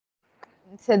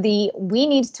To the We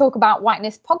Need to Talk About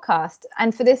Whiteness podcast.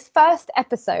 And for this first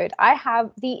episode, I have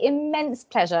the immense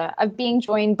pleasure of being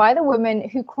joined by the woman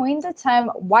who coined the term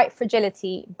white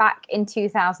fragility back in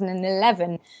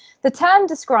 2011. The term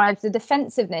describes the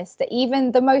defensiveness that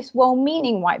even the most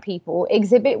well-meaning white people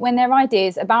exhibit when their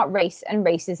ideas about race and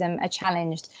racism are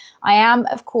challenged. I am,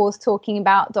 of course, talking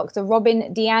about Dr.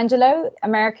 Robin DiAngelo,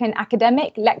 American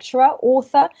academic, lecturer,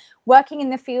 author, working in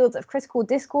the fields of critical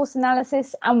discourse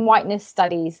analysis and whiteness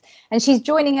studies. And she's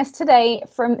joining us today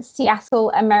from Seattle,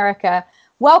 America.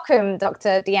 Welcome,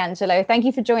 Dr. DiAngelo. Thank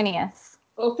you for joining us.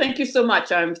 Well, thank you so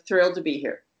much. I'm thrilled to be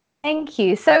here. Thank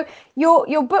you. So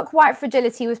your book, White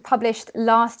Fragility, was published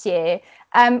last year.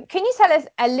 Can you tell us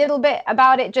a little bit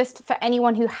about it, just for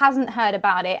anyone who hasn't heard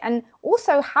about it? And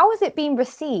also, how has it been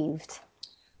received?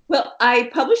 Well, I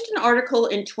published an article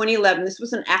in 2011. This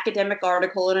was an academic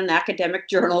article in an academic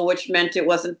journal, which meant it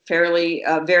wasn't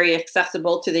very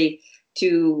accessible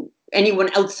to anyone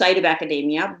outside of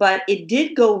academia. But it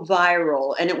did go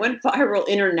viral, and it went viral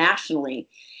internationally.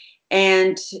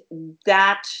 And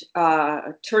that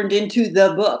turned into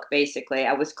the book, basically.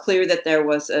 I was clear that there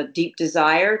was a deep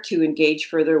desire to engage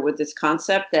further with this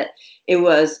concept, that it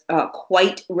was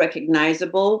quite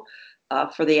recognizable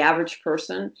for the average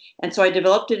person. And so I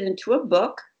developed it into a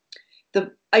book.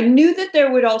 I knew that there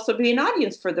would also be an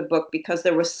audience for the book because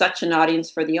there was such an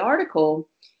audience for the article.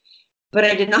 But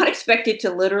I did not expect it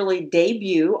to literally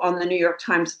debut on the New York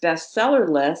Times bestseller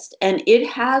list. And it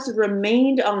has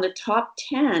remained on the top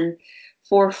 10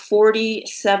 for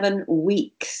 47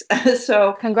 weeks.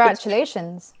 So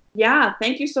congratulations. Yeah,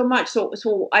 thank you so much.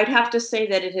 So I'd have to say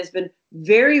that it has been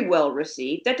very well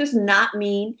received. That does not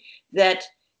mean that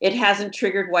it hasn't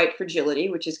triggered white fragility,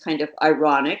 which is kind of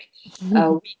ironic.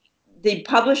 The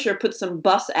publisher put some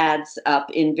bus ads up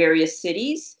in various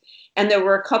cities. And there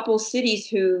were a couple cities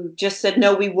who just said,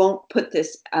 no, we won't put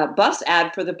this bus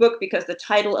ad for the book because the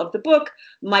title of the book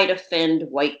might offend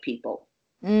white people.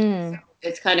 So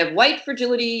it's kind of white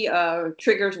fragility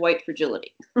triggers white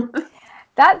fragility.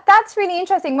 That's really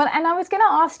interesting. Well, and I was going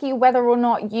to ask you whether or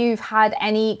not you've had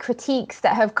any critiques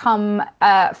that have come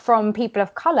from people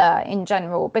of color in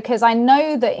general, because I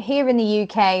know that here in the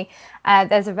UK,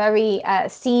 there's a very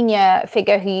senior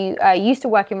figure who used to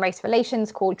work in race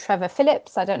relations called Trevor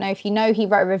Phillips. I don't know if you know, he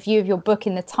wrote a review of your book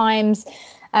in the Times,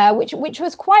 which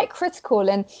was quite critical.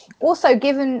 And also,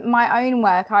 given my own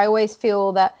work, I always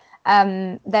feel that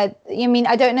I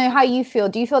don't know how you feel.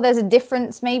 Do you feel there's a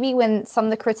difference maybe when some of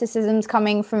the criticisms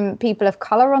coming from people of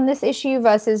color on this issue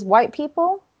versus white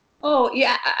people? Oh,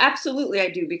 yeah, absolutely I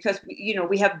do, because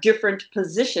we have different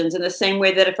positions, in the same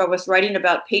way that if I was writing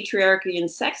about patriarchy and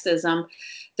sexism,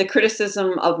 the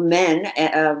criticism of men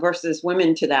versus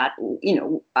women to that,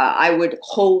 I would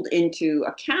hold into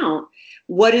account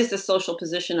what is the social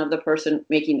position of the person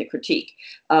making the critique.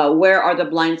 Where are the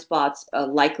blind spots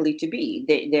likely to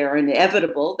be? They're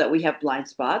inevitable that we have blind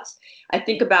spots. I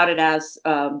think about it as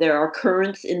there are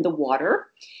currents in the water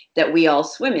that we all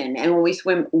swim in. And when we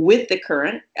swim with the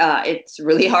current, it's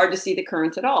really hard to see the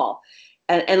current at all.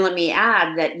 And let me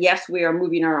add that, yes, we are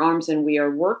moving our arms and we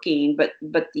are working, but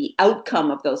the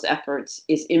outcome of those efforts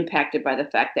is impacted by the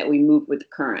fact that we move with the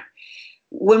current.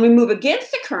 When we move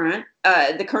against the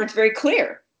current's very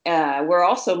clear. We're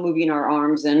also moving our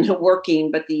arms and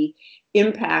working, but the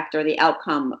impact or the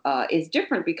outcome is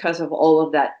different because of all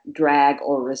of that drag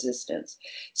or resistance.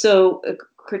 So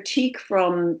critique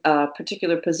from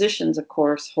particular positions, of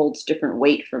course, holds different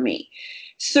weight for me.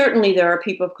 Certainly, there are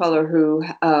people of color who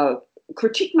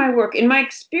critique my work. In my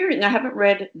experience, I haven't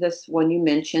read this one you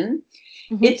mentioned.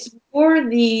 Mm-hmm. It's for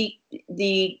the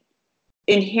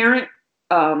inherent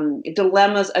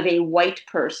dilemmas of a white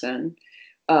person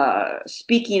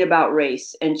speaking about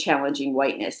race and challenging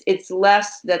whiteness. It's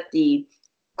less that the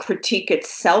critique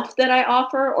itself that I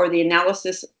offer, or the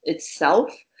analysis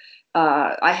itself.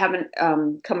 I haven't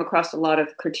come across a lot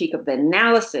of critique of the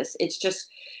analysis. It's just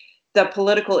the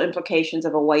political implications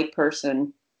of a white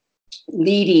person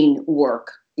leading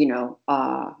work,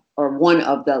 or one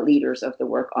of the leaders of the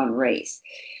work on race.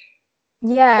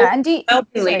 Yeah, and to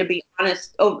be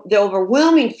honest, the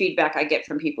overwhelming feedback I get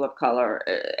from people of color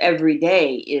every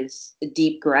day is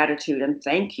deep gratitude and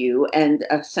thank you, and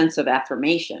a sense of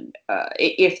affirmation.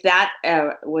 If that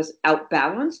was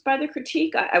outbalanced by the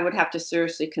critique, I would have to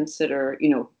seriously consider,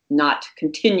 not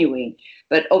continuing.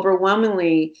 But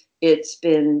overwhelmingly, it's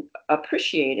been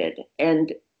appreciated,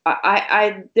 and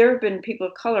there have been people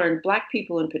of color, and Black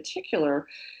people in particular,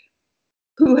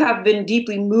 who have been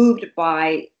deeply moved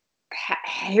by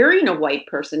hearing a white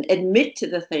person admit to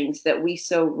the things that we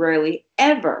so rarely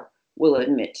ever will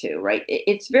admit to, right?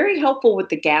 It's very helpful with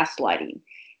the gaslighting.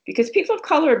 because people of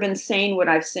color have been saying what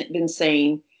been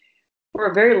saying for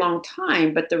a very long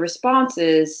time, but the response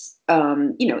is,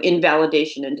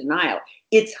 invalidation and denial.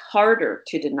 It's harder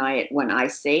to deny it when I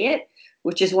say it,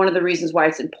 which is one of the reasons why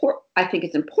it's important. I think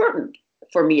it's important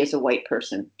for me as a white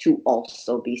person to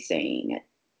also be saying it.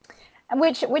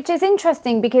 Which is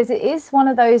interesting, because it is one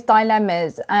of those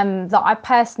dilemmas that I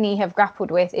personally have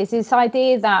grappled with, is this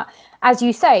idea that, as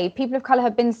you say, people of color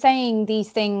have been saying these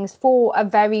things for a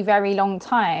very, very long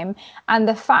time. And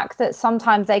the fact that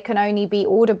sometimes they can only be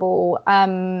audible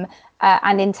and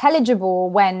intelligible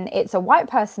when it's a white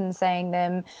person saying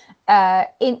them,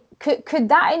 could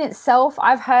that in itself,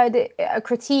 I've heard a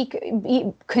critique,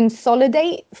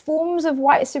 consolidate forms of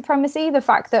white supremacy? The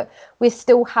fact that we're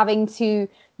still having to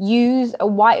use a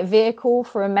white vehicle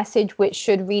for a message which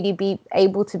should really be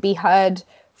able to be heard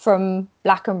from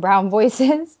Black and brown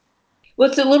voices. Well,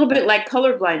 it's a little bit like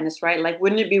colorblindness, right? Like,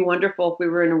 wouldn't it be wonderful if we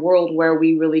were in a world where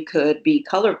we really could be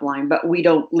colorblind, but we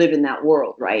don't live in that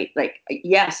world, right? Like,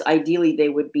 yes, ideally they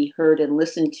would be heard and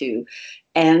listened to,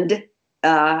 and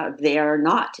they are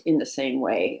not in the same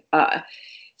way.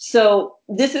 So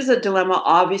this is a dilemma,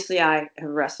 obviously, I have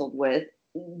wrestled with.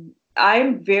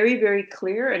 I'm very, very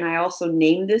clear, and I also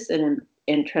name this and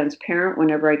transparent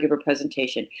whenever I give a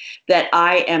presentation, that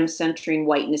I am centering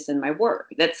whiteness in my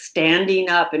work. That standing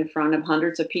up in front of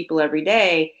hundreds of people every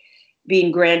day,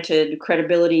 being granted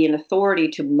credibility and authority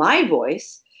to my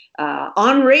voice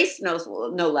on race, no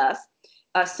less,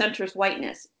 centers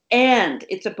whiteness. And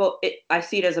I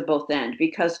see it as a both end,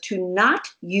 because to not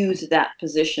use that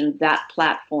position, that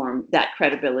platform, that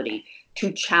credibility to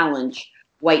challenge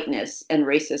whiteness and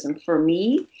racism, for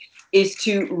me, is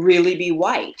to really be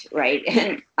white, right?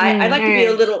 And I like to be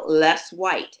a little less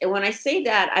white. And when I say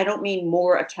that, I don't mean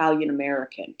more Italian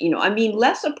American. I mean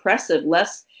less oppressive,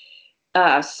 less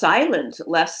silent,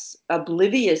 less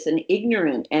oblivious and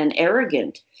ignorant and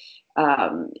arrogant,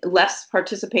 less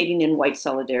participating in white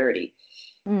solidarity.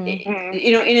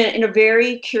 In a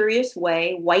very curious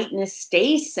way, whiteness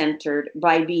stays centered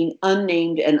by being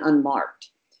unnamed and unmarked.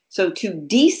 So to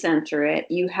decenter it,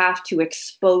 you have to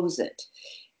expose it.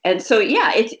 And so,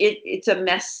 yeah, it's a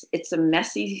mess. It's a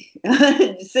messy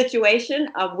situation.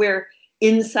 We're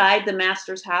inside the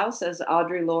master's house, as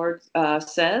Audre Lorde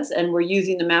says, and we're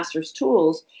using the master's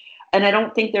tools. And I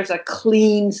don't think there's a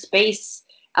clean space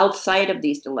outside of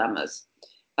these dilemmas.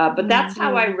 But that's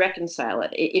how I reconcile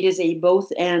it. It is a both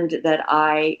end that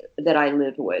I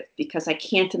live with, because I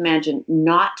can't imagine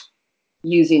not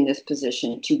using this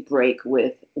position to break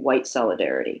with white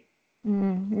solidarity.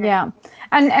 Yeah.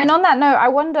 And on that note, I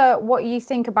wonder what you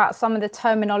think about some of the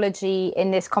terminology in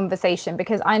this conversation,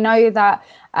 because I know that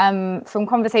from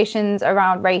conversations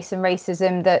around race and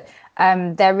racism that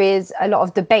there is a lot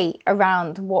of debate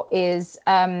around what is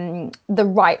the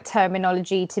right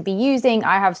terminology to be using.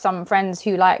 I have some friends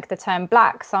who like the term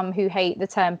Black, some who hate the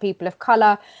term people of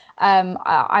color.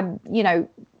 How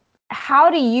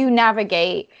do you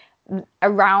navigate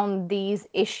around these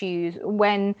issues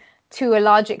when, to a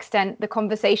large extent, the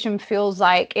conversation feels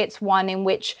like it's one in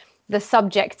which the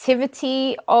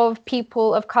subjectivity of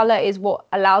people of color is what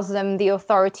allows them the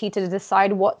authority to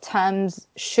decide what terms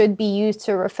should be used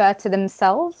to refer to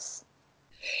themselves?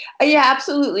 Yeah,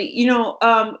 absolutely.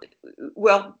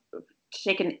 Well, to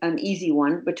take an easy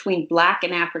one, between Black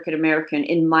and African American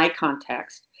in my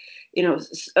context,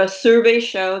 a survey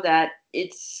show that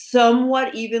it's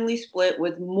somewhat evenly split,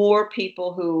 with more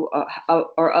people who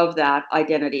are of that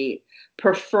identity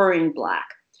preferring Black.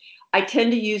 I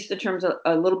tend to use the terms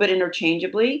a little bit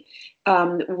interchangeably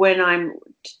when I'm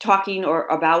talking or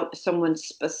about someone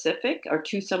specific or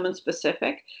to someone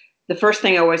specific. The first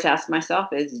thing I always ask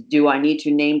myself is, do I need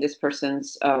to name this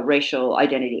person's racial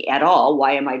identity at all?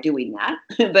 Why am I doing that?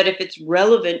 But if it's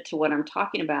relevant to what I'm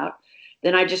talking about,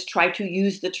 then I just try to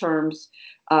use the terms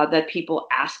that people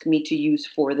ask me to use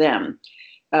for them.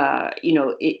 There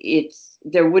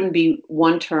wouldn't be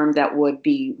one term that would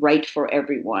be right for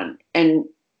everyone. And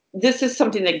this is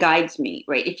something that guides me,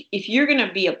 right? If you're going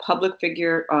to be a public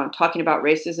figure talking about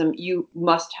racism, you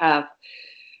must have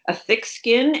a thick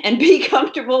skin and be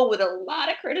comfortable with a lot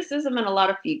of criticism and a lot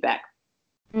of feedback.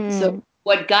 So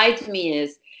what guides me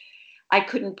is, I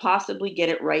couldn't possibly get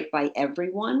it right by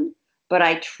everyone, but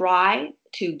I try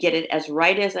to get it as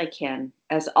right as I can,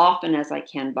 as often as I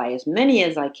can, by as many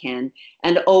as I can,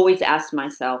 and always ask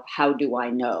myself, how do I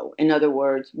know? In other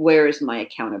words, where is my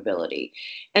accountability?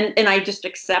 And I just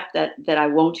accept that I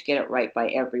won't get it right by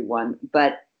everyone,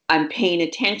 but I'm paying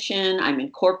attention. I'm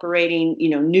incorporating,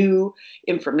 new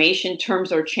information.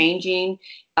 Terms are changing.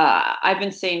 I've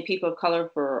been saying people of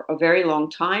color for a very long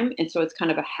time, and so it's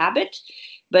kind of a habit.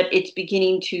 but it's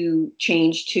beginning to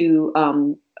change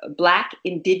to Black,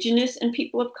 Indigenous, and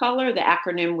people of color. The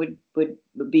acronym would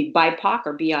be BIPOC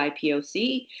or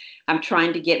BIPOC. I'm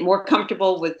trying to get more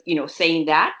comfortable with, saying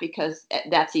that because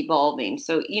that's evolving.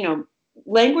 So,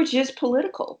 language is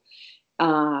political.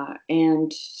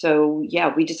 And so,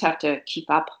 yeah, we just have to keep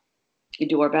up and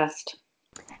do our best.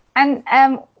 And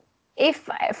if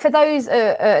for those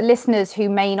listeners who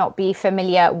may not be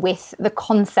familiar with the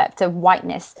concept of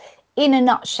whiteness, in a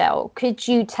nutshell, could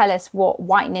you tell us what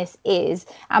whiteness is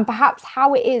and perhaps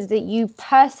how it is that you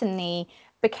personally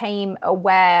became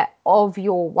aware of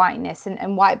your whiteness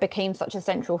and why it became such a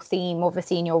central theme,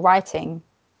 obviously, in your writing?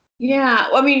 Yeah,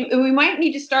 I mean, we might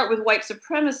need to start with white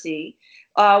supremacy,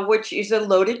 which is a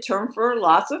loaded term for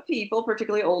lots of people,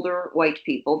 particularly older white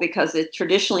people, because it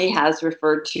traditionally has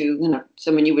referred to,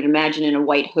 someone you would imagine in a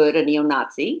white hood, a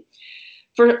neo-Nazi.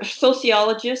 For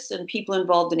sociologists and people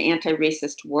involved in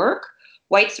anti-racist work,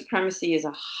 white supremacy is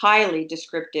a highly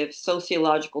descriptive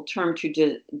sociological term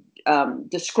to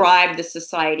describe the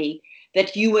society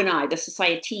that you and I, the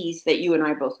societies that you and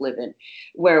I both live in,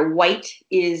 where white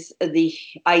is the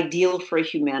ideal for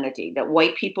humanity, that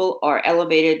white people are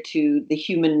elevated to the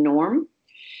human norm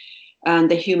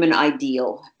and the human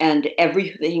ideal, and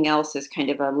everything else is kind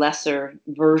of a lesser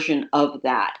version of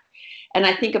that. And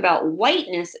I think about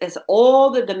whiteness as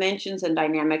all the dimensions and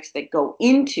dynamics that go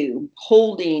into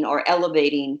holding or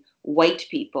elevating white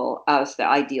people as the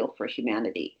ideal for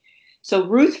humanity. So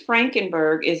Ruth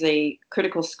Frankenberg is a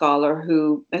critical scholar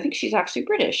who, I think she's actually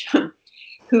British,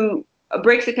 who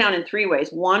breaks it down in three ways.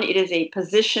 One, it is a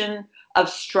position of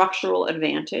structural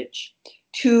advantage.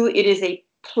 Two, it is a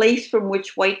place from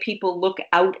which white people look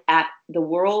out at the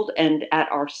world and at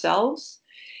ourselves.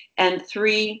 And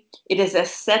three, it is a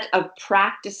set of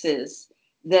practices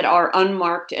that are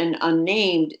unmarked and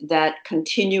unnamed that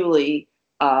continually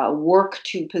work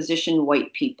to position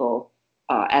white people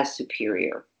as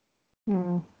superior.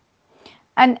 Mm.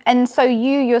 And so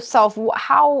you yourself,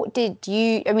 how did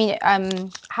you, I mean,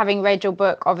 having read your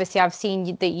book, obviously I've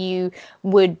seen that you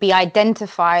would be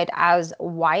identified as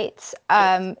white.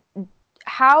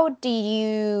 How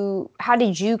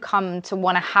did you come to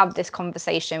want to have this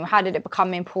conversation? How did it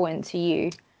become important to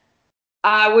you?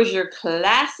 I was your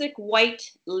classic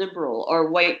white liberal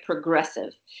or white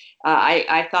progressive.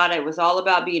 I thought it was all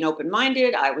about being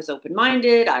open-minded. I was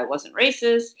open-minded. I wasn't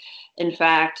racist. In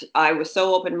fact, I was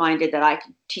so open-minded that I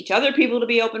could teach other people to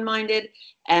be open-minded.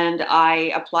 And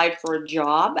I applied for a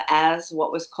job as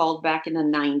what was called back in the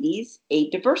 90s, a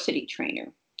diversity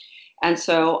trainer. And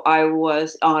so I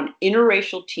was on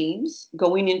interracial teams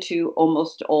going into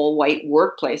almost all white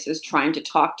workplaces, trying to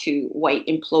talk to white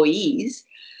employees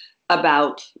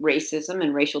about racism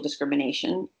and racial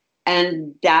discrimination.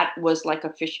 And that was like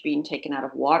a fish being taken out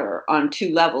of water on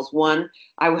two levels. One,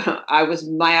 I was,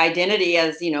 my identity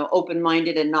as,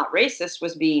 open-minded and not racist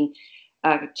was being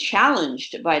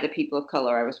challenged by the people of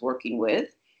color I was working with.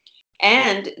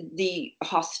 And the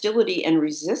hostility and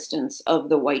resistance of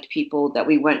the white people that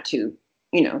we went to,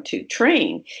 to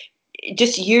train.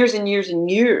 Just years and years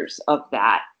and years of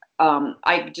that.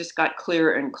 I just got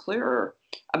clearer and clearer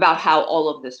about how all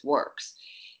of this works.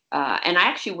 And I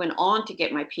actually went on to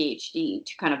get my PhD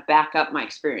to kind of back up my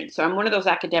experience. So I'm one of those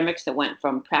academics that went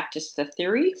from practice to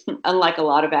theory, unlike a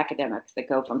lot of academics that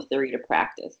go from theory to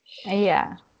practice.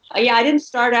 Yeah. Yeah, I didn't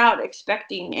start out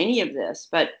expecting any of this,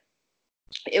 but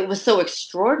it was so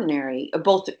extraordinary,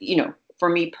 both, for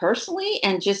me personally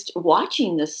and just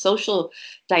watching the social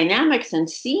dynamics and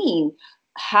seeing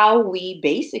how we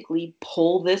basically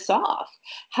pull this off,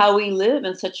 how we live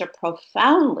in such a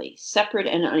profoundly separate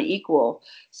and unequal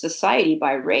society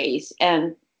by race.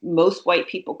 And most white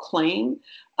people claim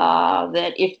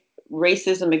that if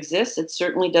racism exists, it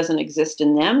certainly doesn't exist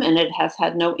in them and it has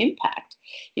had no impact.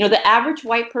 The average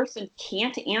white person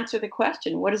can't answer the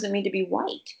question, what does it mean to be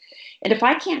white? And if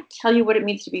I can't tell you what it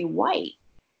means to be white,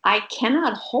 I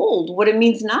cannot hold what it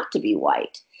means not to be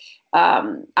white.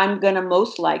 I'm going to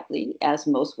most likely, as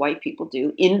most white people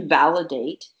do,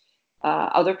 invalidate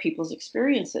other people's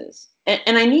experiences.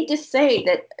 And I need to say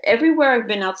that everywhere I've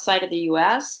been outside of the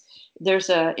US, there's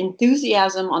an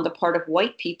enthusiasm on the part of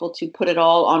white people to put it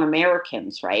all on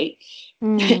Americans, right?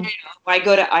 Mm.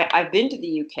 I've been to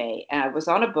the UK and I was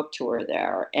on a book tour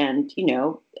there, and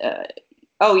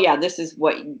oh yeah, this is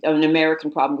what an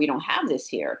American problem. We don't have this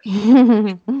here.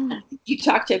 You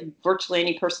talk to virtually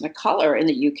any person of color in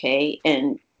the UK,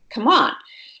 and come on.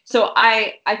 So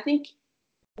I think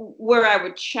where I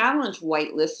would challenge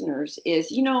white listeners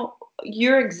is,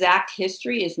 your exact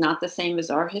history is not the same as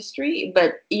our history,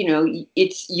 but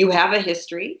it's you have a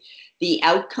history. The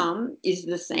outcome is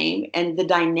the same, and the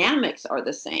dynamics are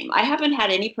the same. I haven't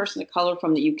had any person of color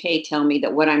from the UK tell me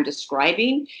that what I'm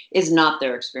describing is not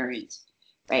their experience.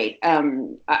 Right?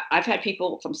 I've had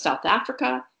people from South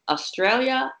Africa,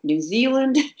 Australia, New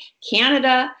Zealand,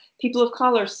 Canada, people of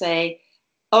color say,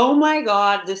 "Oh my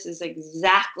God, this is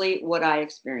exactly what I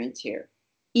experience here,"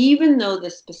 even though the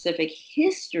specific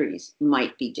histories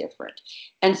might be different.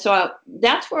 And so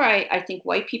that's where I think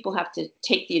white people have to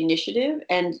take the initiative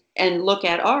and look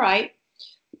at, all right,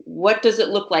 what does it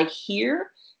look like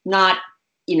here? Not,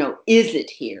 is it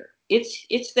here?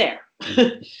 It's there.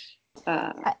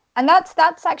 uh, And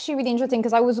that's actually really interesting,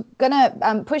 because I was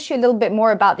gonna push you a little bit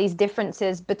more about these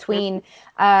differences between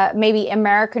maybe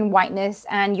American whiteness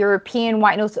and European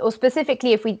whiteness, or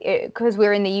specifically, if we, because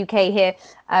we're in the UK here,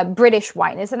 British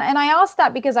whiteness. And I asked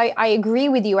that because I agree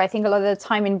with you. I think a lot of the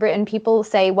time in Britain, people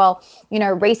say, well,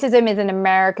 racism is an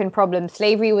American problem,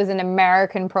 slavery was an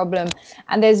American problem,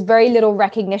 and there's very little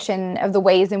recognition of the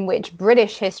ways in which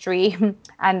British history,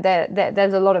 and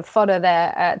there's a lot of fodder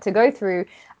there to go through,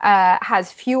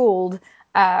 has fueled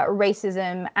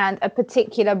racism and a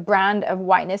particular brand of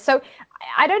whiteness. So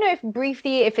I don't know if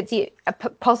briefly, if it's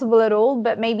possible at all,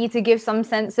 but maybe to give some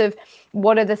sense of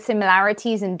what are the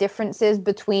similarities and differences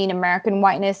between American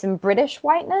whiteness and British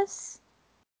whiteness?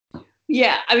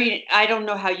 yeah, I mean, I don't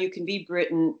know how you can be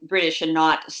British and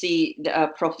not see a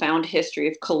profound history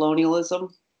of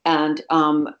colonialism. And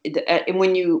when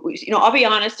I'll be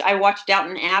honest, I watched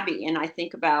Downton Abbey, and I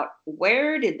think about,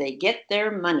 where did they get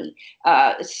their money?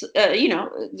 This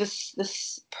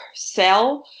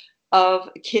sale of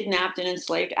kidnapped and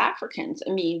enslaved Africans.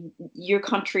 I mean, your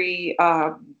country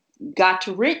got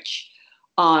rich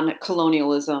on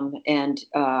colonialism and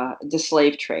the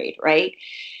slave trade, right?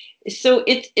 So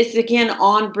it's again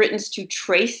on Britons to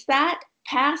trace that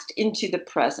past into the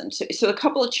present. So a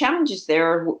couple of challenges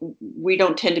there. We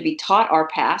don't tend to be taught our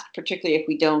past, particularly if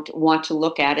we don't want to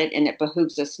look at it, and it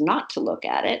behooves us not to look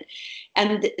at it.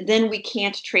 And then we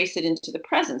can't trace it into the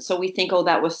present. So we think, oh,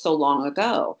 that was so long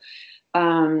ago.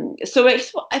 So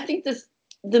I think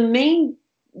the main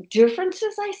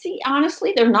differences I see,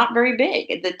 honestly, they're not very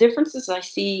big. The differences I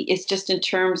see is just in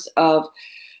terms of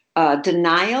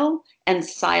denial and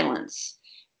silence.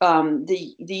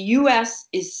 The U.S.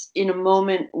 is in a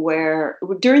moment where,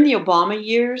 during the Obama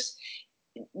years,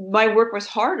 my work was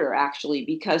harder, actually,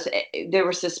 because there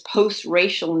was this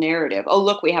post-racial narrative. Oh,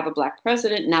 look, we have a black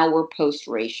president. Now we're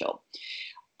post-racial.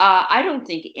 I don't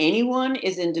think anyone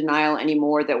is in denial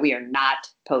anymore that we are not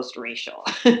post-racial.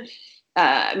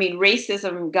 I mean,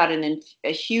 racism got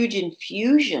a huge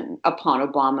infusion upon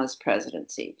Obama's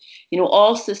presidency.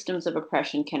 All systems of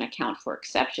oppression can account for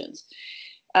exceptions.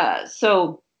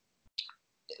 So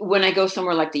when I go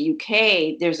somewhere like the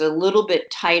UK, there's a little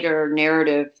bit tighter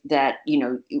narrative that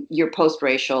you're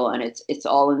post-racial, and it's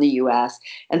all in the US,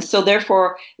 and so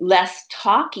therefore less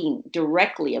talking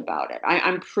directly about it.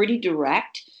 I'm pretty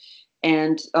direct,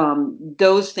 and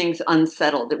those things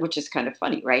unsettled, which is kind of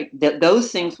funny, right?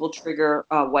 Those things will trigger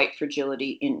white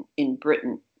fragility in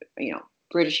Britain,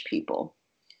 British people.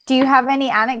 Do you have any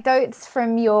anecdotes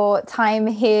from your time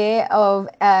here of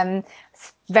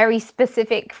very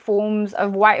specific forms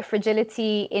of white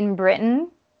fragility in Britain?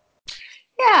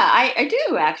 Yeah, I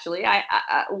do actually.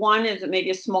 One is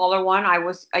maybe a smaller one.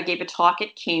 I gave a talk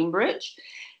at Cambridge,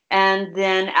 and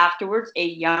then afterwards, a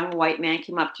young white man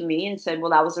came up to me and said,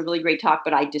 "Well, that was a really great talk,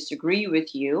 but I disagree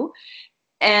with you."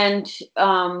 And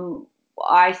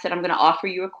I said, "I'm going to offer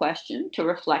you a question to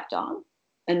reflect on,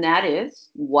 and that is,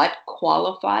 what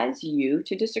qualifies you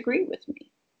to disagree with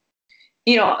me?"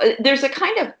 There's a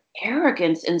kind of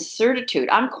arrogance and certitude.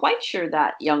 I'm quite sure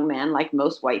that young man, like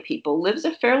most white people, lives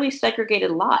a fairly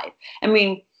segregated life. I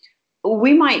mean,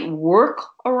 we might work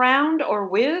around or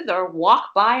with or walk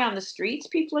by on the streets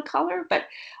people of color, but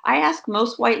I ask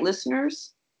most white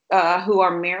listeners who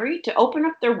are married to open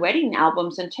up their wedding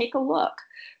albums and take a look.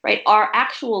 Right, our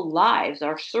actual lives,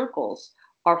 our circles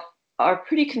are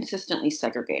pretty consistently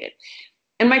segregated.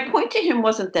 And my point to him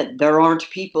wasn't that there aren't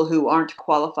people who aren't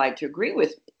qualified to agree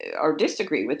with or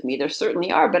disagree with me. There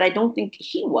certainly are, but I don't think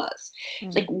he was.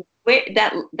 Like,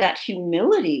 that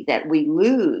humility that we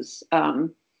lose. I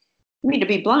mean, to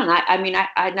be blunt, I mean,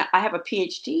 I have a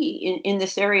PhD in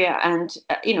this area, and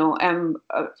am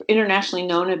internationally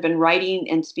known. I've been writing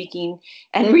and speaking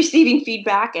and receiving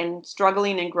feedback and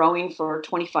struggling and growing for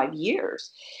 25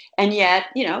 years, and yet,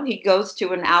 he goes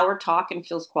to an hour talk and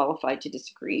feels qualified to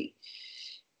disagree.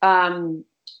 Um,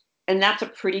 and that's a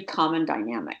pretty common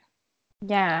dynamic.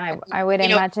 Yeah, I would You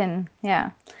know, imagine. Yeah.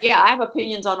 yeah, I have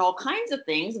opinions on all kinds of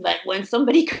things, but when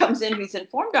somebody comes in who's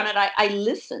informed on it, I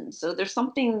listen. So there's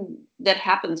something that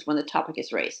happens when the topic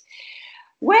is race.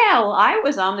 Well, I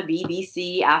was on the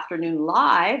BBC Afternoon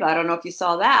Live. I don't know if you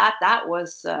saw that. That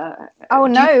was, Oh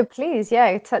do no, please.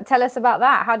 Yeah. Tell us about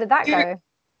that. How did that you, go?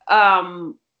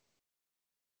 um,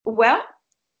 well,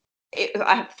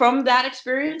 from that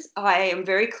experience, I am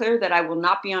very clear that I will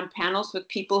not be on panels with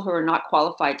people who are not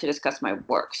qualified to discuss my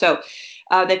work. So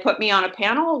they put me on a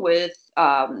panel with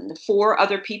four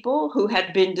other people who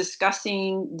had been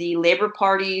discussing the Labor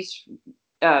Party's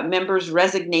members'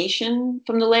 resignation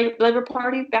from the Labor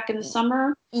Party back in the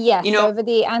summer. You Yes, know, over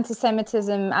the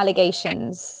anti-Semitism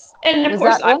allegations. and of Was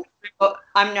course, that the one?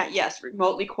 I'm not, yes,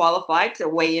 remotely qualified to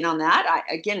weigh in on that.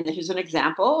 Again, here's an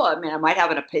example. I mean, I might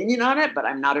have an opinion on it, but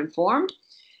I'm not informed.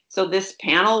 So this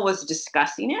panel was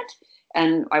discussing it,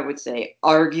 and I would say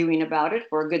arguing about it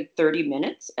for a good 30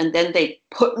 minutes. And then they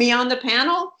put me on the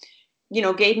panel,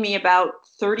 gave me about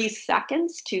 30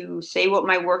 seconds to say what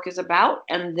my work is about.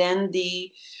 And then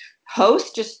the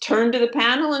host just turned to the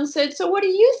panel and said, "So what do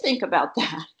you think about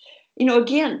that?"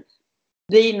 Again,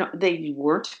 they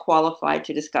weren't qualified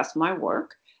to discuss my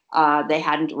work. They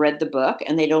hadn't read the book,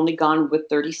 and they'd only gone with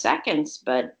 30 seconds,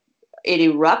 but it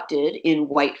erupted in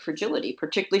white fragility,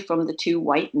 particularly from the two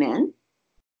white men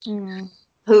Mm.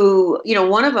 who,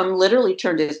 one of them literally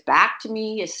turned his back to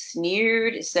me,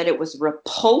 sneered, said it was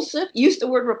repulsive, used the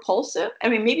word repulsive. I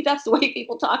mean, maybe that's the way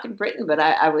people talk in Britain, but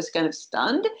I was kind of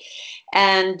stunned,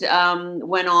 and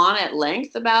went on at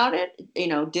length about it,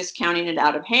 discounting it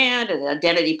out of hand, and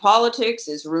identity politics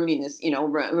is ruining this,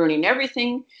 ruining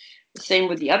everything. Same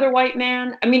with the other white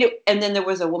man. I mean, and then there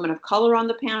was a woman of color on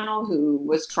the panel who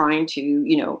was trying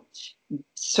to,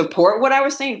 support what I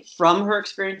was saying from her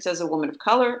experience as a woman of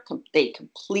color. They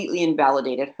completely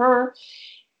invalidated her.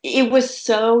 It was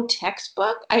so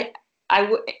textbook.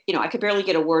 I could barely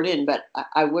get a word in, but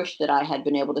I wish that I had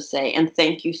been able to say, and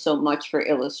thank you so much for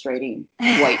illustrating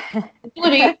white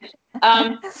ability.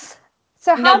 Um,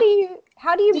 So now,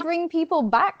 how do you bring people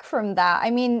back from that? I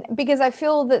mean, because I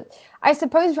feel that I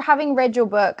suppose having read your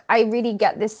book, I really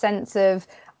get this sense of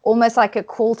almost like a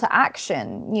call to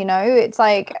action, It's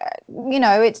like,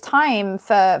 it's time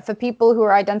for people who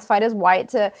are identified as white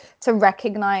to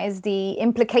recognize the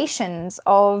implications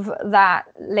of that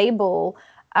label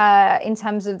in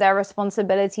terms of their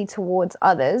responsibility towards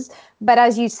others. But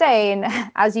as you say, and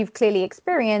as you've clearly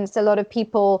experienced, a lot of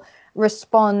people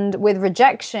respond with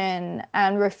rejection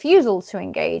and refusal to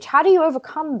engage. How do you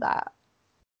overcome that?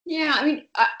 yeah, I mean,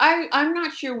 I'm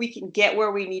not sure we can get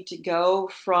where we need to go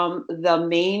from the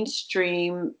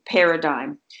mainstream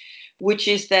paradigm, which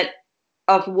is that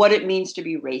of what it means to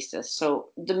be racist. So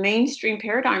the mainstream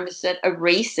paradigm is that a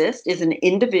racist is an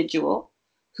individual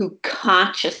who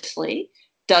consciously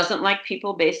doesn't like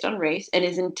people based on race and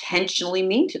is intentionally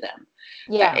mean to them.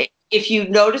 Yeah. If you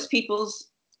notice people's,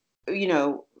 you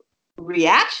know,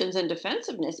 reactions and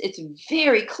defensiveness, it's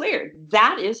very clear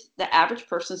that is the average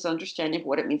person's understanding of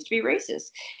what it means to be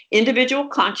racist. Individual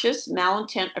conscious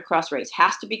malintent across race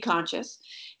has to be conscious.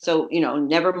 So,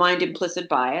 never mind implicit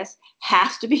bias,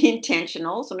 has to be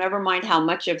intentional. So never mind how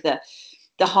much of the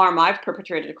harm I've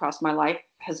perpetrated across my life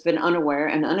has been unaware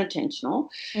and unintentional.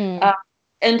 Mm. Uh,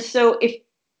 and so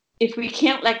if we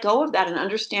can't let go of that and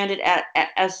understand it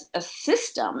as a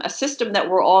system that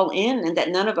we're all in and that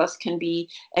none of us can be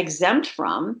exempt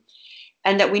from,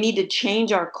 and that we need to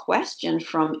change our question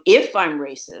from if I'm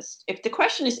racist. If the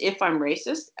question is if I'm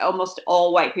racist, almost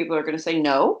all white people are going to say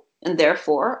no, and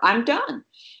therefore I'm done.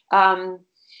 Um,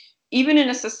 Even in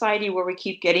a society where we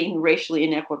keep getting racially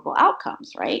inequitable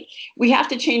outcomes, right? We have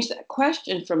to change that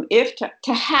question from if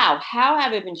to how. How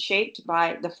have I been shaped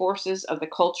by the forces of the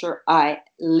culture I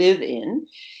live in?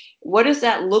 What does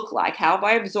that look like? How have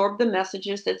I absorbed the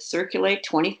messages that circulate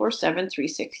 24/7,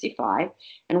 365?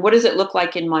 And what does it look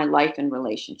like in my life and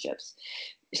relationships?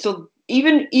 So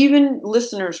even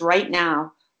listeners right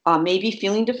now may be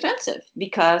feeling defensive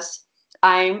because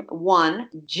I'm one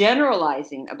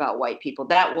generalizing about white people.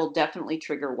 That will definitely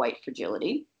trigger white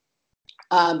fragility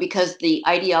because the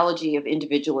ideology of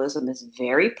individualism is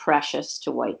very precious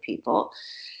to white people.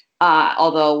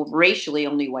 Although racially,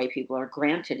 only white people are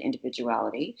granted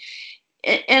individuality,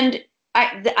 and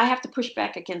I have to push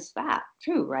back against that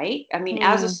too, right? I mean,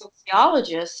 as a Mm.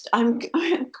 sociologist, I'm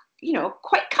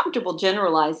quite comfortable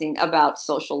generalizing about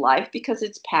social life because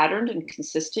it's patterned and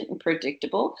consistent and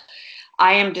predictable.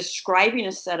 I am describing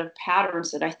a set of patterns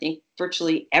that I think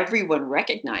virtually everyone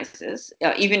recognizes,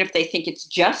 even if they think it's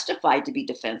justified to be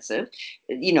defensive.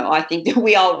 I think that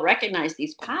we all recognize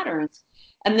these patterns.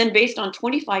 And then based on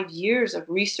 25 years of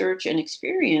research and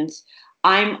experience,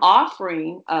 I'm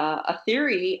offering a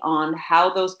theory on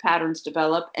how those patterns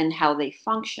develop and how they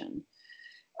function.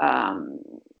 Um,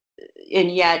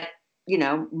 and yet,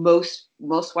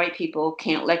 most white people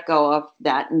can't let go of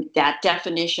that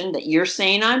definition that you're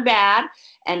saying I'm bad.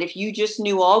 And if you just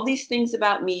knew all these things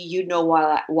about me, you'd know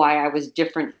why I was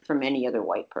different from any other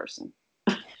white person.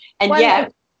 And Well, yet,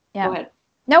 go yeah. ahead.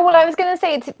 No, well, I was going to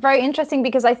say it's very interesting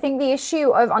because I think the issue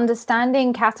of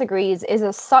understanding categories is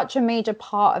such a major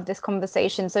part of this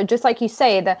conversation. So just like you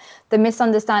say, the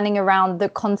misunderstanding around the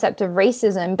concept of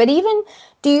racism, but even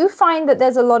do you find that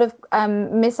there's a lot of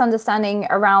misunderstanding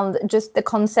around just the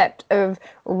concept of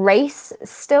race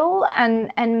still?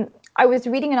 And I was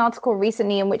reading an article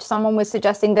recently in which someone was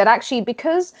suggesting that actually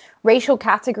because racial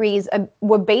categories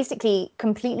were basically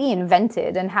completely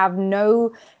invented and have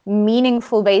no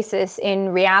meaningful basis in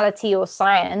reality or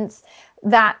science,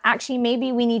 that actually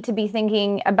maybe we need to be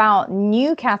thinking about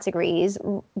new categories,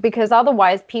 because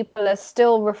otherwise people are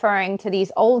still referring to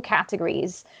these old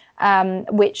categories,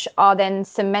 which are then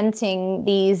cementing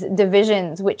these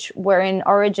divisions, which were in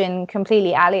origin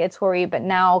completely aleatory, but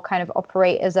now kind of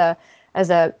operate as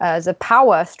a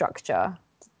power structure.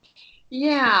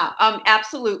 Yeah,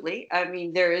 absolutely. I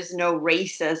mean, there is no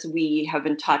race as we have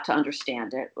been taught to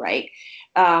understand it, right?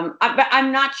 But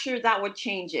I'm not sure that would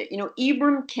change it.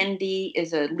 Ibram Kendi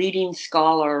is a leading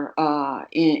scholar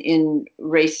in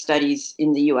race studies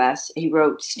in the U.S. He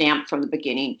wrote Stamped from the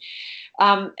Beginning.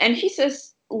 And he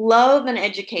says love and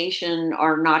education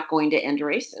are not going to end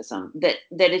racism, that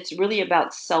it's really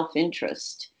about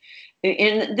self-interest.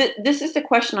 And this is the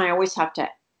question I always have to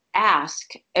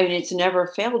ask, and it's never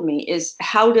failed me, is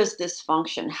how does this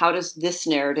function? How does this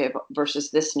narrative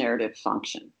versus this narrative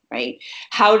function, right?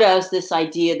 How does this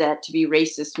idea that to be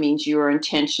racist means you are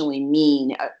intentionally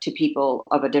mean to people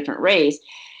of a different race,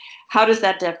 how does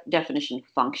that definition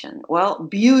function? Well,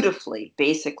 beautifully,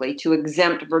 basically, to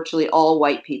exempt virtually all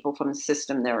white people from the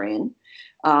system they're in,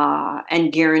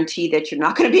 and guarantee that you're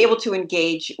not going to be able to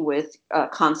engage with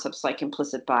concepts like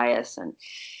implicit bias and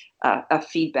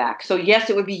feedback. So yes,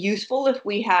 it would be useful if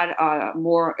we had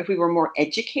if we were more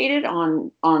educated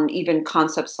on even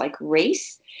concepts like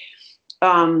race,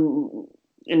 and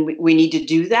we need to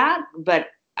do that.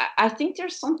 But I think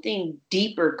there's something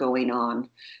deeper going on.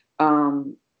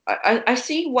 I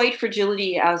see white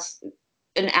fragility as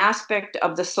an aspect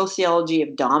of the sociology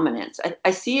of dominance.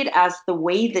 I see it as the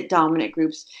way that dominant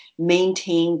groups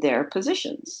maintain their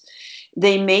positions.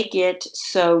 They make it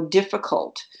so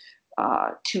difficult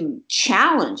to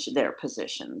challenge their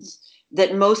positions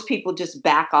that most people just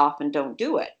back off and don't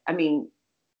do it. I mean,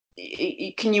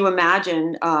 can you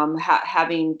imagine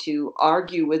having to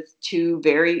argue with two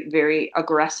very, very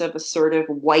aggressive, assertive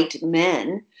white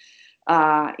men,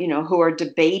 who are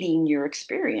debating your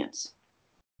experience?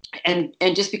 And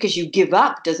just because you give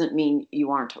up doesn't mean you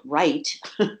aren't right.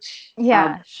 um,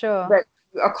 Yeah, sure. but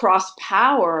across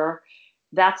power,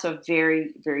 that's a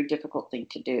very, very difficult thing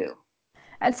to do.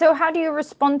 And so, how do you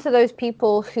respond to those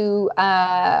people who,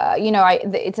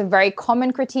 it's a very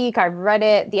common critique. I've read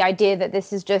it. The idea that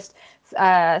this is just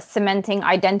cementing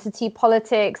identity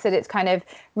politics, that it's kind of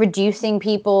reducing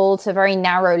people to very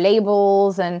narrow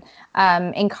labels and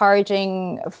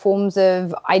encouraging forms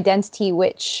of identity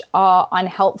which are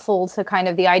unhelpful to kind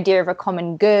of the idea of a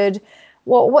common good.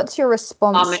 What's your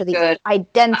response to the Good.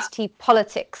 identity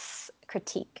politics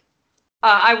critique?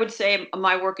 I would say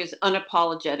my work is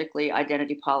unapologetically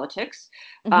identity politics.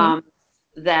 Mm-hmm. Um,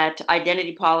 that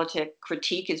identity politic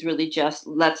critique is really just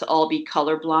let's all be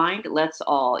colorblind. Let's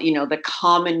all, the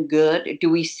common good. Do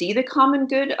we see the common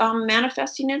good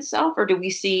manifesting itself, or do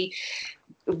we see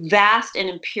vast and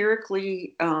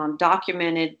empirically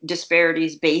documented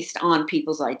disparities based on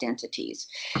people's identities?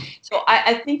 So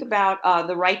I think about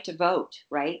the right to vote,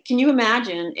 right? Can you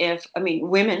imagine if, I mean,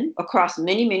 women across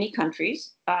many, many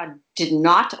countries did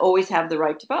not always have the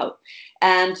right to vote?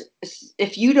 And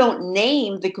if you don't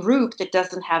name the group that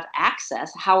doesn't have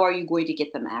access, how are you going to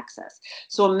get them access?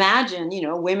 So imagine,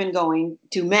 women going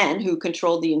to men who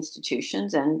control the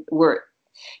institutions and were,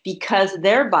 because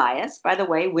they're biased, by the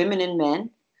way, women and men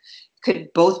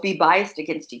could both be biased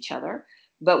against each other.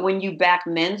 But when you back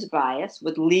men's bias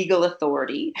with legal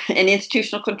authority and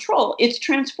institutional control, it's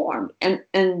transformed. And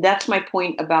that's my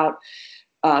point about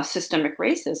systemic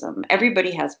racism.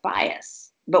 Everybody has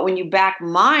bias. But when you back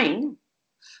mine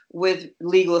with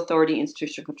legal authority,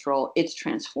 institutional control, it's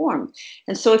transformed.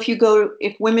 And so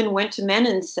if women went to men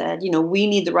and said, we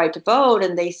need the right to vote,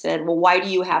 and they said, well, why do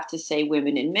you have to say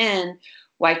women and men?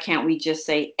 why can't we just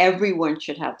say everyone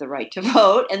should have the right to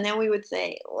vote? And then we would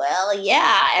say, well,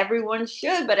 yeah, everyone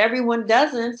should, but everyone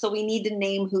doesn't. So we need to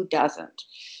name who doesn't.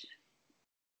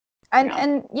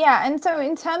 And so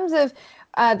in terms of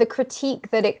the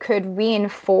critique that it could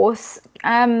reinforce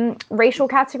racial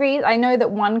categories, I know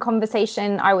that one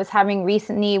conversation I was having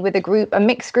recently with a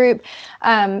mixed group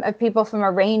of people from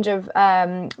a range of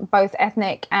both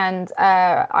ethnic and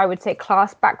I would say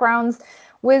class backgrounds,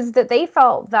 was that they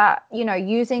felt that,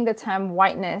 using the term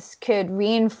whiteness could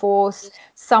reinforce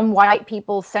some white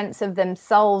people's sense of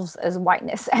themselves as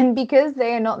whiteness. And because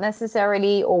they are not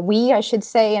necessarily, or we, I should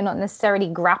say, are not necessarily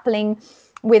grappling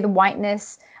with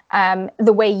whiteness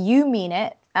the way you mean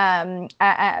it,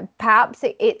 perhaps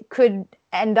it could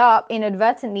end up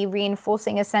inadvertently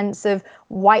reinforcing a sense of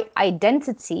white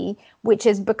identity, which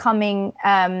is becoming,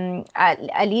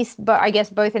 at least, but I guess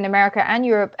both in America and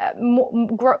Europe,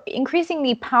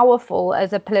 increasingly powerful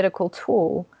as a political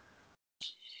tool.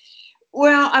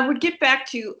 Well, I would get back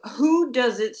to who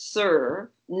does it serve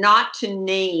not to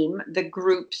name the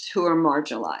groups who are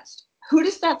marginalized? Who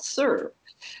does that serve?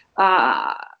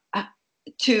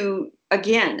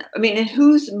 And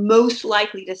who's most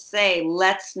likely to say,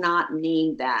 let's not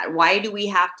name that? Why do we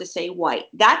have to say white?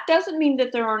 That doesn't mean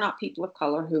that there are not people of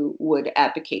color who would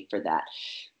advocate for that.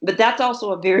 But that's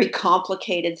also a very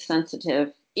complicated,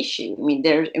 sensitive issue.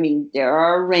 There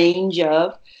are a range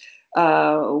of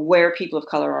where people of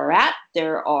color are at.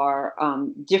 There are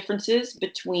differences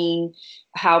between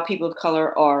how people of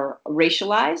color are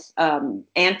racialized.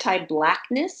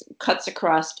 Anti-Blackness cuts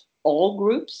across all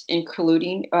groups,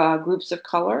 including groups of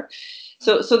color.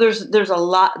 So there's a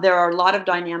lot. There are a lot of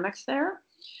dynamics there.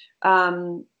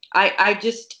 I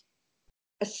just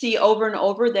see over and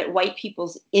over that white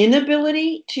people's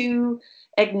inability to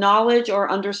acknowledge or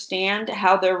understand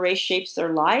how their race shapes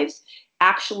their lives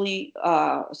actually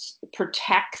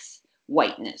protects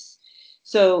whiteness.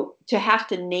 So to have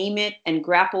to name it and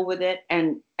grapple with it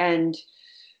and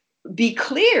be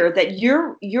clear that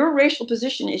your racial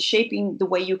position is shaping the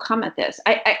way you come at this.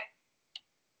 I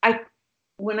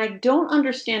when I don't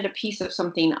understand a piece of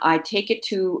something, I take it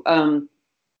to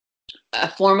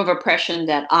a form of oppression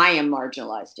that I am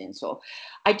marginalized in. So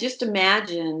I just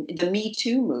imagine the Me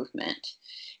Too movement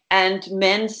and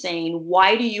men saying,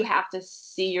 why do you have to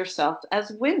see yourself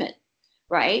as women?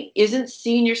 Right? Isn't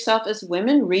seeing yourself as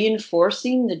women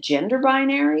reinforcing the gender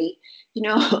binary?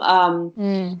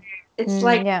 It's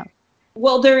like, Yeah.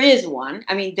 well, there is one.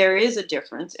 I mean, there is a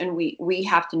difference, and we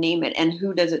have to name it. And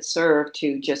who does it serve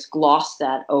to just gloss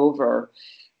that over?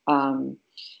 And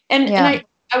I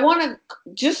want to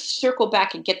just circle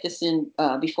back and get this in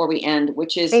before we end,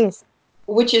 which is Please.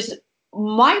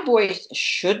 My voice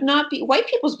should not be, white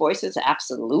people's voices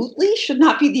absolutely should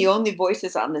not be the only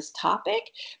voices on this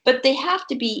topic, but they have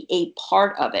to be a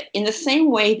part of it in the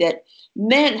same way that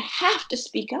men have to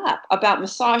speak up about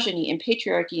misogyny and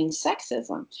patriarchy and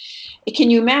sexism. Can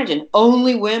you imagine?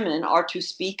 Only women are to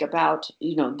speak about,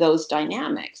 those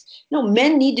dynamics. No,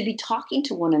 men need to be talking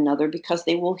to one another because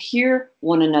they will hear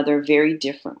one another very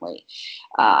differently.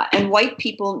 And white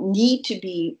people need to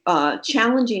be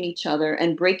challenging each other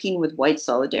and breaking with white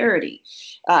solidarity.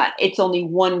 It's only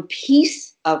one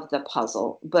piece of the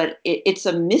puzzle, but it's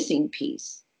a missing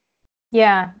piece.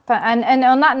 Yeah, and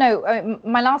on that note,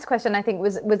 my last question I think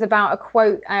was about a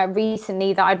quote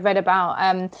recently that I'd read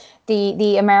about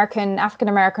the African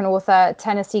American author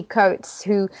Tennessee Coates,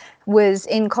 who was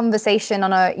in conversation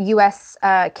on a U.S.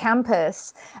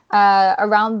 Campus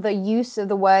around the use of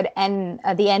the word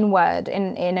the N word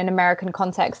in an American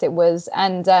context. It was,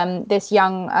 and this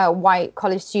young white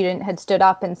college student had stood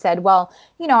up and said, "Well,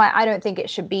 I don't think it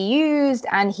should be used,"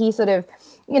 and he sort of,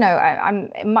 I'm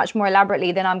much more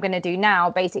elaborately than I'm going to do now,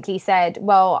 basically said,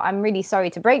 well, I'm really sorry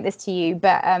to break this to you,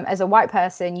 but as a white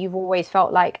person, you've always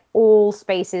felt like all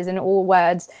spaces and all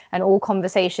words and all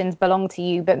conversations belong to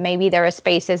you, but maybe there are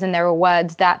spaces and there are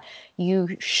words that you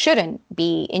shouldn't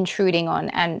be intruding on,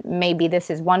 and maybe this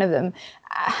is one of them.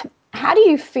 How do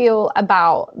you feel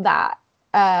about that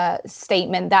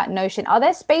statement, that notion? Are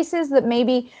there spaces that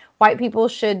maybe white people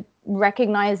should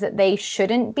recognize that they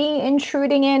shouldn't be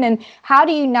intruding in? And how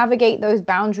do you navigate those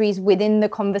boundaries within the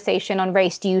conversation on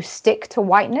race? Do you stick to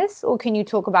whiteness, or can you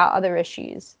talk about other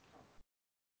issues?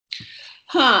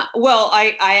 Well,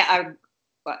 I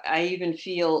even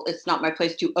feel it's not my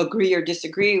place to agree or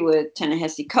disagree with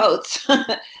Ta-Nehisi Coates.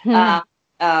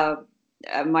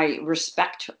 my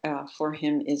respect for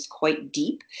him is quite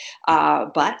deep.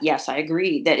 But yes, I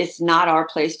agree that it's not our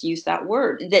place to use that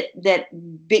word.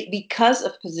 Because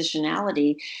of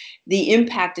positionality, the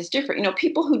impact is different. You know,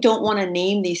 people who don't want to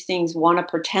name these things want to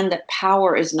pretend that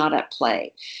power is not at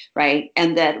play, right?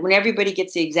 And that when everybody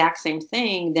gets the exact same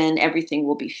thing, then everything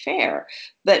will be fair.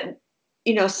 But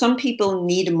you know, some people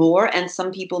need more and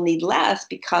some people need less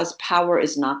because power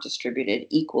is not distributed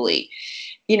equally.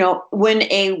 You know, when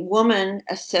a woman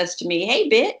says to me, "Hey,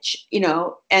 bitch," you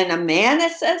know, and a man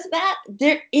that says that,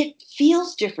 there it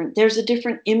feels different. There's a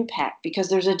different impact because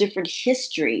there's a different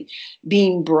history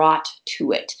being brought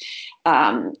to it.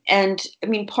 And I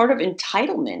mean, part of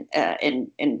entitlement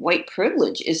and white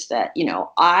privilege is that, you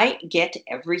know, I get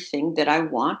everything that I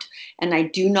want, and I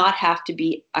do not have to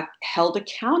be held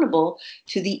accountable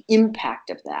to the impact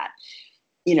of that.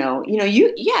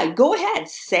 Go ahead,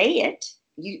 say it.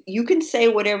 You can say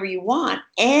whatever you want,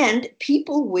 and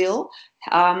people will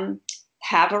um,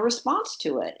 have a response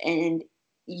to it. And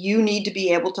you need to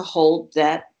be able to hold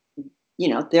that. You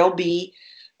know, there'll be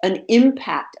an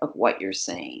impact of what you're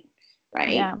saying,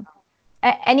 right? Yeah.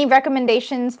 Any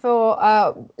recommendations for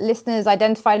listeners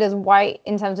identified as white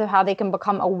in terms of how they can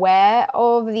become aware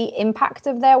of the impact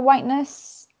of their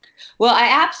whiteness? Well,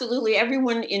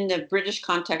 everyone in the British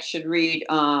context should read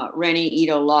Rennie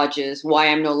Ito Lodge's Why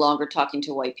I'm No Longer Talking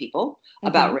to White People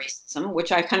About Racism,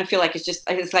 which I kind of feel like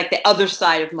it's like the other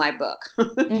side of my book.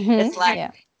 It's like,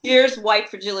 Yeah. here's white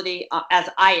fragility as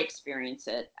I experience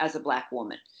it as a Black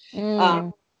woman.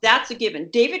 That's a given.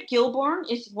 David Gilbourne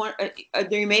is one.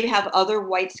 You may have other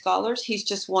white scholars. He's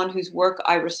just one whose work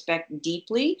I respect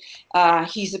deeply.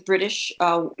 He's a British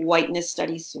whiteness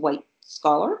studies white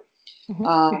scholar.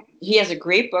 He has a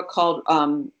great book called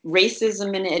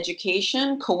Racism in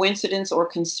Education, Coincidence or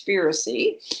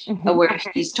Conspiracy, where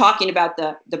he's talking about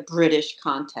the British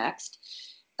context.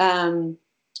 Are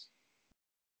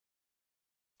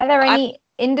there any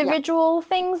individual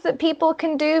things that people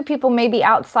can do? People maybe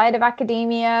outside of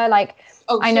academia, like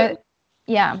I know,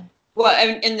 yeah.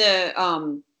 Well, in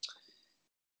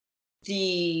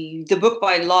the book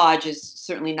by Lodge is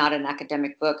certainly not an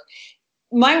academic book.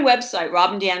 My website,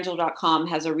 robindangelo.com,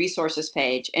 has a resources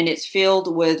page, and it's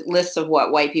filled with lists of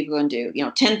what white people can do. You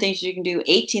know, 10 things you can do,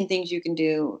 18 things you can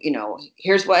do. You know,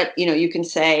 here's what, you know, you can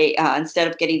say instead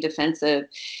of getting defensive.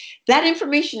 That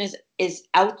information is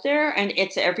out there and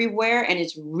it's everywhere, and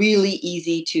it's really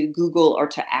easy to Google or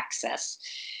to access.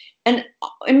 And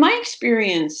in my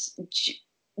experience,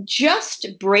 just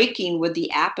breaking with the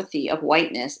apathy of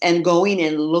whiteness and going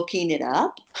and looking it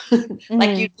up,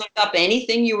 like you look up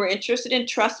anything you were interested in,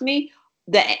 trust me,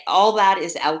 that all that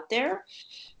is out there.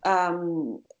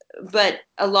 But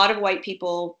a lot of white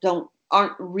people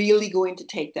aren't really going to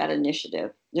take that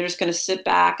initiative. They're just going to sit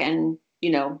back and,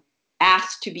 you know,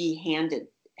 ask to be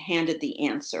handed the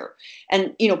answer.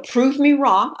 And, you know, prove me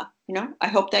wrong. You know, I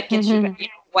hope that gets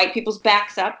white people's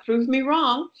backs up. Prove me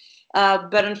wrong.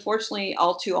 But unfortunately,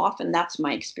 all too often, that's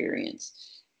my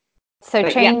experience. So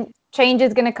change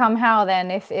is going to come how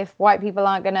then if white people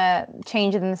aren't going to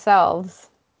change themselves?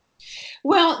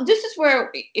 Well, this is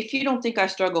where, if you don't think I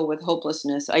struggle with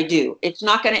hopelessness, I do. It's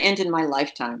not going to end in my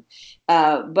lifetime.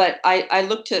 But I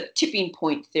look to tipping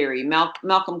point theory,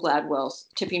 Malcolm Gladwell's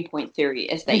tipping point theory,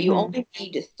 is that you only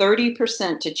need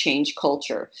 30% to change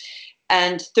culture.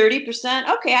 And 30%,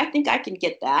 okay, I think I can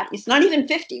get that. It's not even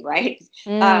 50, right?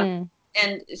 And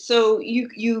so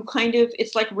you kind of,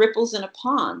 it's like ripples in a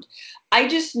pond. I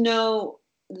just know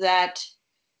that,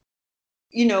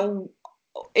 you know,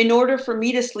 in order for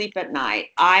me to sleep at night,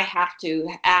 I have to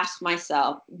ask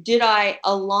myself, did I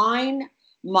align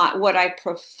what I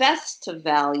profess to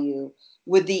value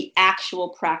with the actual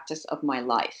practice of my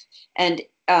life? And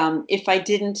if I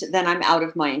didn't, then I'm out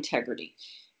of my integrity.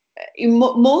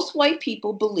 Most white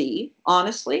people believe,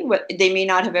 honestly, they may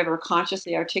not have ever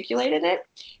consciously articulated it,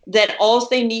 that all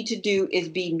they need to do is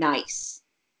be nice.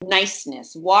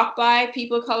 Niceness. Walk by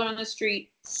people of color on the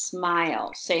street,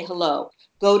 smile, say hello,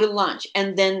 go to lunch,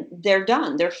 and then they're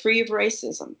done. They're free of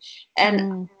racism.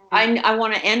 And I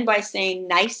want to end by saying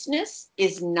niceness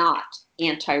is not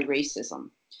anti-racism.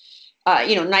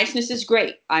 You know, niceness is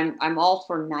great. I'm all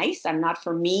for nice. I'm not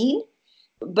for mean.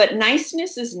 But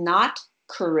niceness is not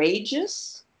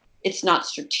courageous, it's not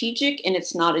strategic, and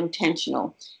it's not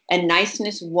intentional. And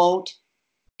niceness won't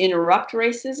interrupt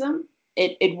racism.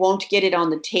 It won't get it on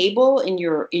the table in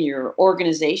your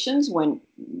organizations when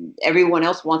everyone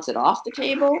else wants it off the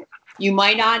table. You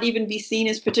might not even be seen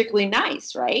as particularly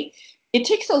nice, right? It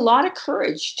takes a lot of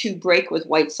courage to break with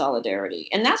white solidarity.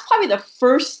 And that's probably the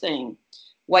first thing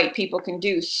white people can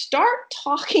do. Start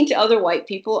talking to other white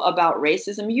people about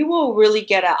racism. You will really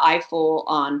get an eyeful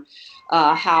on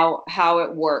how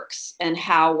it works and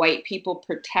how white people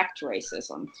protect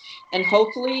racism. And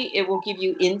hopefully it will give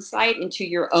you insight into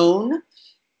your own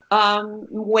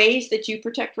ways that you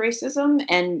protect racism,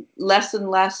 and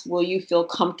less will you feel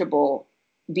comfortable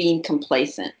being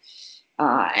complacent.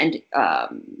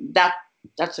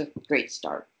 That's a great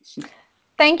start.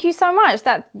 Thank you so much.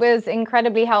 That was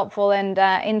incredibly helpful and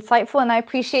insightful, and I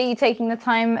appreciate you taking the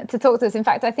time to talk to us. In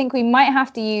fact, I think we might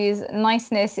have to use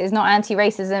 "Niceness is not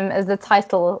anti-racism" as the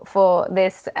title for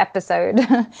this episode.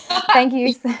 Thank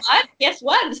you. What? Guess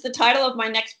what? It's the title of my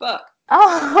next book.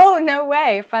 Oh, no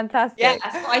way. Yeah, Fantastic.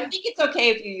 so I think it's okay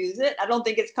if you use it. I don't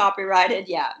think it's copyrighted.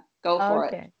 Yeah, go for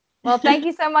it. Okay. Well, thank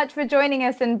you so much for joining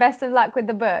us, and best of luck with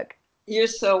the book. You're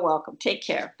so welcome. Take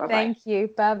care. Bye-bye. Thank you.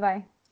 Bye-bye.